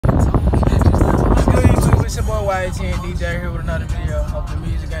YT and DJ here with another video. Hope the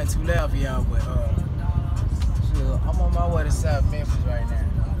music ain't too loud for y'all, but shit, I'm on my way to South Memphis right now.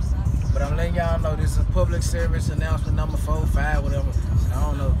 But I'm letting y'all know this is a public service announcement number 4, 5, whatever. I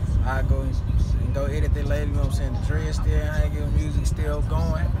don't know. I go edit that later, you know what I'm saying? The dread still hanging, music still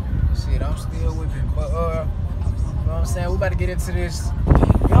going. Shit, I'm still whipping. But you know what I'm saying? We about to get into this.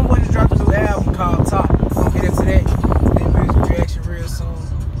 Young boy just dropped a new album called Top. We'll get into that. Then music reaction real soon.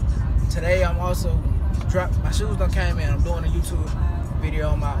 Today I'm also my shoes done came in. I'm doing a YouTube video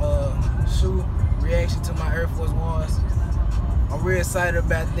on my shoe reaction to my Air Force Ones. I'm real excited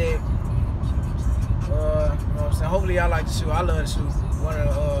about that. You know what I'm saying? Hopefully y'all like the shoe. I love the shoe. One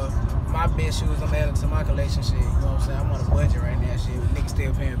of my best shoes I'm adding to my collection. Shit, you know what I'm saying? I'm on a budget right now. Shit, niggas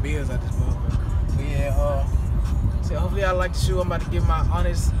still paying bills at this motherfucker. But yeah, so hopefully y'all like the shoe. I'm about to give my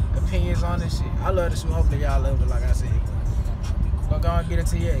honest opinions on this shit. I love the shoe. Hopefully y'all love it. Like I said, but go and get it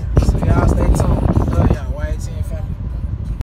to you. So y'all stay tuned.